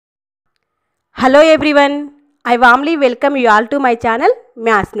Hello everyone, I warmly welcome you all to my channel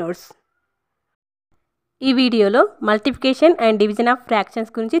Maths Notes. ఈ వీడియోలో multiplication and division of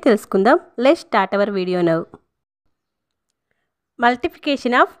fractions గురించి తెలుసుకుందాం. Let's start our video now.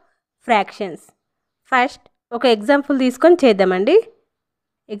 Multiplication of fractions. First ఒక example తీసుకొని చేద్దామండి.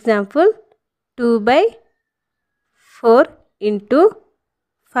 Example 2/4 into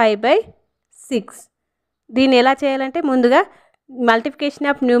 5/6. దీన్ని ఎలా చేయాలంటే ముందుగా మల్టిప్లికేషన్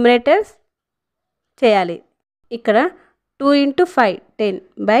ఆఫ్ న్యూమరేటర్స్ చేయాలి. ఇక్కడ 2 × 5 10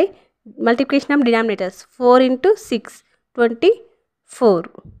 బై మల్టిప్లికేషన్ ఆఫ్ డినామినేటర్స్ 4 × 6 24.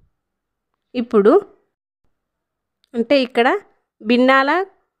 ఇప్పుడు అంటే ఇక్కడ భిన్నాల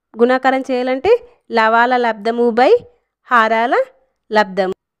గుణాకారం చేయాలంటే లవాల లబ్ధము బై హారాల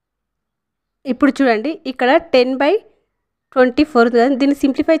లబ్ధము. ఇప్పుడు చూడండి ఇక్కడ 10/24 దీన్ని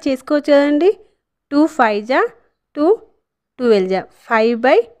సింప్లిఫై చేసుకోవచ్చు కదండి. 2 5 జా 2 12 జా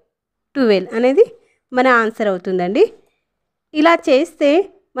 5/12 అనేది మన ఆన్సర్ అవుతుందండి. ఇలా చేస్తే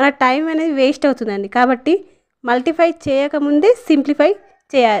మన టైం అనేది వేస్ట్ అవుతుందండి. కాబట్టి మల్టిఫై చేయకముందే సింప్లిఫై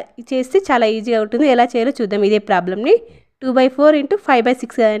చేస్తే చాలా ఈజీగా ఉంటుంది. ఎలా చేయాలో చూద్దాం. ఇదే ప్రాబ్లమ్ని 2/4 ×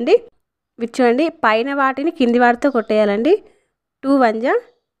 5/6 కదండి. మీరు చూడండి పైన వాటిని కింది వాటితో కొట్టేయాలండి. 2 1 జా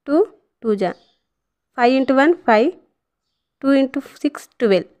 2 2 జా 5 × 1 5 2 × 6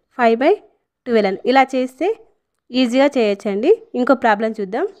 12 5/12 అని ఇలా చేస్తే ఈజీగా చేయొచ్చండి. ఇంకో ప్రాబ్లం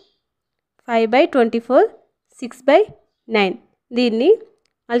చూద్దాం. 5/24 6/9. దీన్ని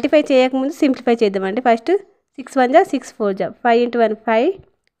మల్టిఫై చేయకముందు సింప్లిఫై చేద్దామండి. ఫస్ట్ 6 1 జా 6 4 జా 5 × 1 5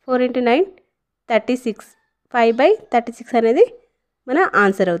 4 × 9 36 5/36 అనేది మన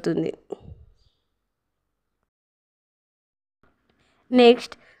ఆన్సర్ అవుతుంది.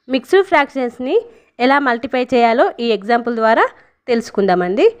 నెక్స్ట్ మిక్స్డ్ ఫ్రాక్షన్స్ని ఎలా మల్టిప్లై చేయాలో ఈ ఎగ్జాంపుల్ ద్వారా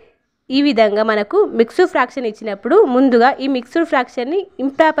తెలుసుకుందామండి. ఈ విధంగా మనకు మిక్స్డ్ ఫ్రాక్షన్ ఇచ్చినప్పుడు ముందుగా ఈ మిక్స్డ్ ఫ్రాక్షన్ని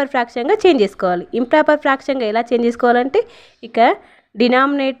ఇంప్రాపర్ ఫ్రాక్షన్గా చేంజ్ చేసుకోవాలి. ఇంప్రాపర్ ఫ్రాక్షన్గా ఎలా చేంజ్ చేసుకోవాలంటే ఇక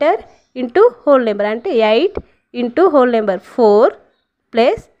డినామినేటర్ ఇంటూ హోల్ నెంబర్ అంటే 8 into whole number 4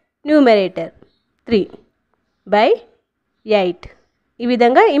 plus numerator 3/8 ఈ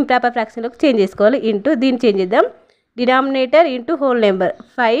విధంగా ఇంప్రాపర్ ఫ్రాక్షన్లోకి చేంజ్ చేసుకోవాలి. ఇంటూ దీన్ని చేంజ్ చేద్దాం. Denominator into whole number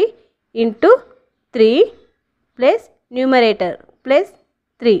 5 into 3 plus numerator plus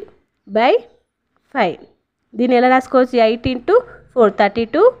 3/5. దీన్ని ఎలా రాసుకోవచ్చు? 8 × 4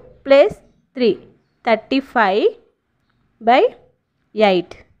 32 ప్లస్ 3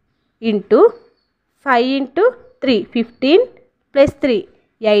 35/8 ఇంటూ 5 × 3 15 ప్లస్ 3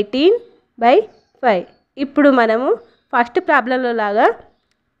 18/5. ఇప్పుడు మనము ఫస్ట్ ప్రాబ్లంలో లాగా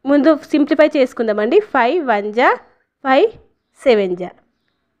ముందు సింప్లిఫై చేసుకుందామండి. 5 1 జా 5 7 జా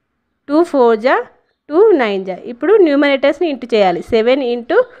 2 4 జా 2 9 జా. ఇప్పుడు న్యూమరేటర్స్ని ఇంటూ చేయాలి. 7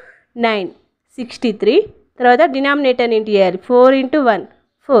 × 9 63. తర్వాత డినామినేటర్ని ఇంటూ చేయాలి. 4 × 1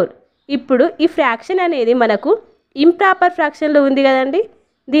 4. ఇప్పుడు ఈ ఫ్రాక్షన్ అనేది మనకు ఇంప్రాపర్ ఫ్రాక్షన్లో ఉంది కదండి.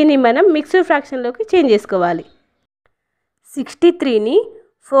 దీన్ని మనం మిక్స్డ్ ఫ్రాక్షన్లోకి చేంజ్ చేసుకోవాలి. 63ని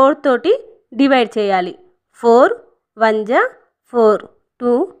 4 తోటి డివైడ్ చేయాలి. 4 1 జా 4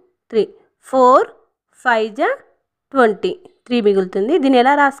 2 3 4 5 జా 20 3 మిగులుతుంది. దీన్ని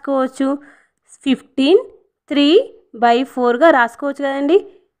ఎలా రాసుకోవచ్చు? 15 3/4గా రాసుకోవచ్చు కదండి.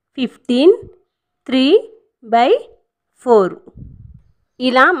 15 3/4.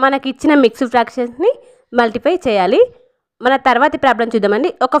 ఇలా మనకి ఇచ్చిన మిక్స్డ్ ఫ్రాక్షన్స్ని మల్టిప్లై చేయాలి. మన తర్వాతి ప్రాబ్లం చూద్దామండి.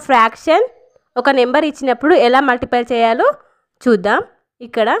 ఒక ఫ్రాక్షన్ ఒక నెంబర్ ఇచ్చినప్పుడు ఎలా మల్టిప్లై చేయాలో చూద్దాం.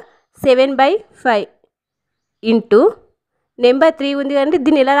 ఇక్కడ 7/5 ఇంటూ నెంబర్ 3 ఉంది కదండి.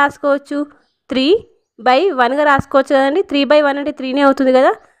 దీన్ని ఎలా రాసుకోవచ్చు? 3/1గా రాసుకోవచ్చు కదండి. 3/1 అంటే 3నే అవుతుంది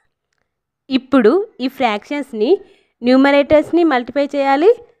కదా. ఇప్పుడు ఈ ఫ్రాక్షన్స్ని న్యూమరేటర్స్ని మల్టిప్లై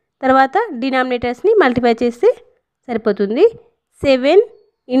చేయాలి. తర్వాత డినామినేటర్స్ని మల్టిప్లై చేస్తే సరిపోతుంది. 7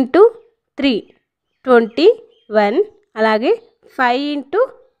 × 3 21. అలాగే 5 ×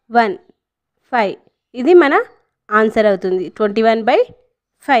 1 5. ఇది మన ఆన్సర్ అవుతుంది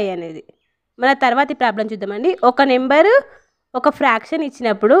 21/5 అనేది. మన తర్వాతి ప్రాబ్లం చూద్దామండి. ఒక నెంబరు ఒక ఫ్రాక్షన్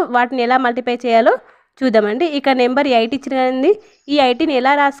ఇచ్చినప్పుడు వాటిని ఎలా మల్టిప్లై చేయాలో చూద్దామండి. ఇక నెంబర్ 8 ఇచ్చిన కదండి. ఈ 8ని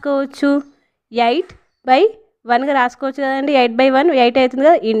ఎలా రాసుకోవచ్చు? 8/1గా రాసుకోవచ్చు కదండి. 8/1 8 అవుతుంది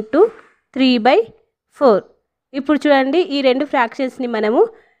కదా. ఇంటూ 3/4. ఇప్పుడు చూడండి ఈ రెండు ఫ్రాక్షన్స్ని మనము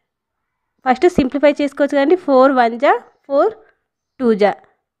ఫస్ట్ సింప్లిఫై చేసుకోవచ్చు కదండి. 4 1 జా 4 2 జా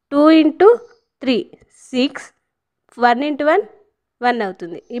 2 × 3 6 1 × 1 1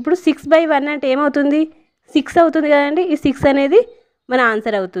 అవుతుంది. ఇప్పుడు 6/1 అంటే ఏమవుతుంది? 6 అవుతుంది కదండి. ఈ 6 అనేది మన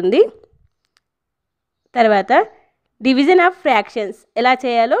ఆన్సర్ అవుతుంది. తర్వాత డివిజన్ ఆఫ్ ఫ్రాక్షన్స్ ఎలా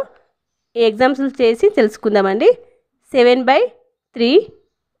చేయాలో ఎగ్జాంపుల్స్ చేసి తెలుసుకుందామండి. 7/3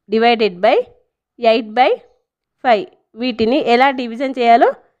 డివైడెడ్ బై 8/5 వీటిని ఎలా డివిజన్ చేయాలో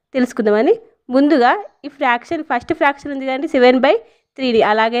తెలుసుకుందామని ముందుగా ఈ ఫ్రాక్షన్ ఫస్ట్ ఫ్రాక్షన్ ఉంది కదండి 7/3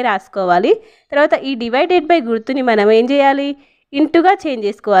 అలాగే రాసుకోవాలి. తర్వాత ఈ డివైడెడ్ బై గుర్తుని మనం ఏం చేయాలి, ఇంటుగా చేంజ్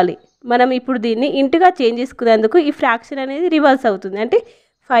చేసుకోవాలి. మనం ఇప్పుడు దీన్ని ఇంటుగా చేంజ్ చేసుకునేందుకు ఈ ఫ్రాక్షన్ అనేది రివర్స్ అవుతుంది, అంటే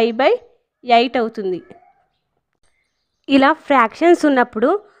 5/8 అవుతుంది. ఇలా ఫ్రాక్షన్స్ ఉన్నప్పుడు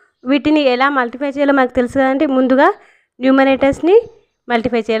వీటిని ఎలా మల్టిప్లై చేయాలో మనకు తెలుసు కదండి. ముందుగా న్యూమరేటర్స్ని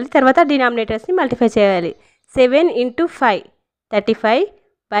మల్టిప్లై చేయాలి, తర్వాత డినామినేటర్స్ని మల్టిప్లై చేయాలి. 7 × 5 35/3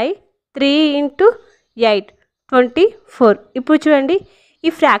 × 8 24. ఇప్పుడు చూడండి, ఈ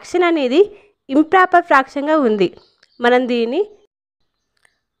ఫ్రాక్షన్ అనేది ఇంప్రాపర్ ఫ్రాక్షన్గా ఉంది. మనం దీన్ని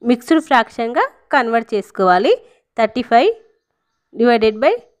మిక్స్డ్ ఫ్రాక్షన్గా కన్వర్ట్ చేసుకోవాలి. 35 /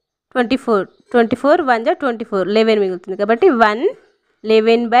 24 24 1 = 24 11 మిగులుతుంది కాబట్టి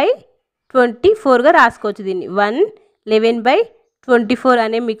 111/24గా రాసుకోవచ్చు. దీన్ని 111/24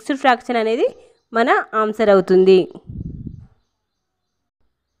 అనే మిక్స్డ్ ఫ్రాక్షన్ అనేది మన ఆన్సర్ అవుతుంది.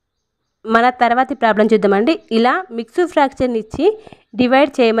 మన తర్వాతి ప్రాబ్లం చూద్దామండి. ఇలా మిక్స్డ్ ఫ్రాక్షన్ ఇచ్చి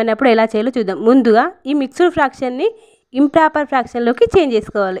డివైడ్ చేయమన్నప్పుడు ఎలా చేయాలో చూద్దాం. ముందుగా ఈ మిక్స్డ్ ఫ్రాక్షన్ని ఇంప్రాపర్ ఫ్రాక్షన్లోకి చేంజ్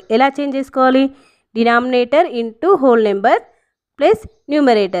చేసుకోవాలి. ఎలా చేంజ్ చేసుకోవాలి, denominator into whole number plus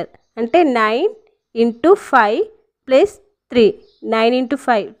numerator, అంటే 9 × 5 + 3 9 ×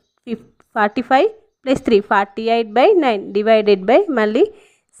 5 45 + 3 48/9 డివైడెడ్ బై మళ్ళీ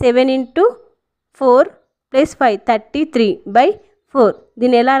 7 × 4 + 5 33/4.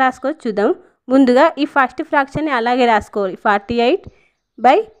 దీన్ని ఎలా రాసుకోవచ్చు చూద్దాం. ముందుగా ఈ ఫస్ట్ ఫ్రాక్షన్ని అలాగే రాసుకోవాలి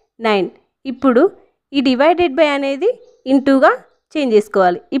 48/9. ఇప్పుడు ఈ డివైడెడ్ బై అనేది ఇంటూగా చేంజ్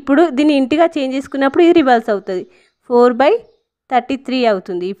చేసుకోవాలి. ఇప్పుడు దీన్ని ఇంటుగా చేంజ్ చేసుకున్నప్పుడు ఇది రివర్స్ అవుతుంది, 4/33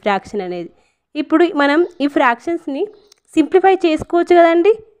 అవుతుంది ఈ ఫ్రాక్షన్ అనేది. ఇప్పుడు మనం ఈ ఫ్రాక్షన్స్ని సింప్లిఫై చేసుకోవచ్చు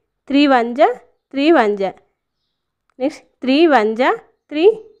కదండి. 3 1 = 3 1 = నెక్స్ట్ 3 1 = 3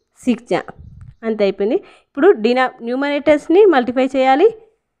 6 అంత అయిపోయింది. ఇప్పుడు న్యూమరేటర్స్ని మల్టిప్లై చేయాలి.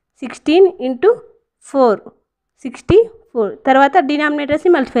 16 × 4 64. తర్వాత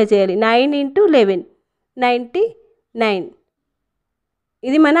డినామినేటర్స్ని మల్టిప్లై చేయాలి. 9 × 11 99.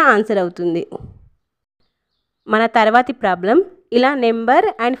 ఇది మన ఆన్సర్ అవుతుంది. మన తర్వాతి ప్రాబ్లం, ఇలా నెంబర్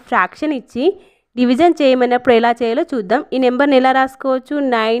అండ్ ఫ్రాక్షన్ ఇచ్చి డివిజన్ చేయమన్నప్పుడు ఎలా చేయాలో చూద్దాం. ఈ నెంబర్ని ఎలా రాసుకోవచ్చు,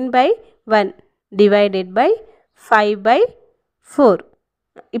 9/1 డివైడెడ్ బై 5/4.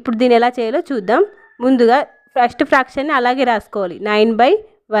 ఇప్పుడు దీన్ని ఎలా చేయాలో చూద్దాం. ముందుగా ఫస్ట్ ఫ్రాక్షన్ని అలాగే రాసుకోవాలి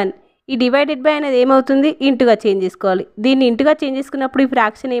 9/1. ఈ డివైడెడ్ బై అనేది ఏమవుతుంది, ఇంటుగా చేంజ్ చేసుకోవాలి. దీన్ని ఇంటుగా చేంజ్ చేసుకున్నప్పుడు ఈ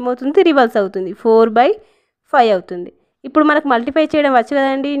ఫ్రాక్షన్ ఏమవుతుంది, రివర్స్ అవుతుంది, 4/5 అవుతుంది. ఇప్పుడు మనకు మల్టిప్లై చేయడం వచ్చు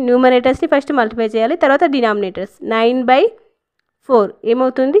కదండి. న్యూమరేటర్స్ని ఫస్ట్ మల్టిప్లై చేయాలి, తర్వాత డినామినేటర్స్. 9/4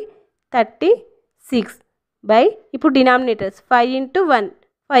 ఏమవుతుంది, 36 ఇప్పుడు డినామినేటర్స్ 5 × 1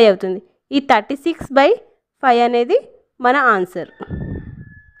 5 అవుతుంది. ఈ 36/5 అనేది మన answer.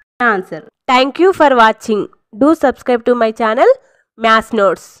 Thank you for watching. Do subscribe to my channel maths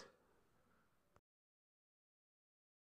notes.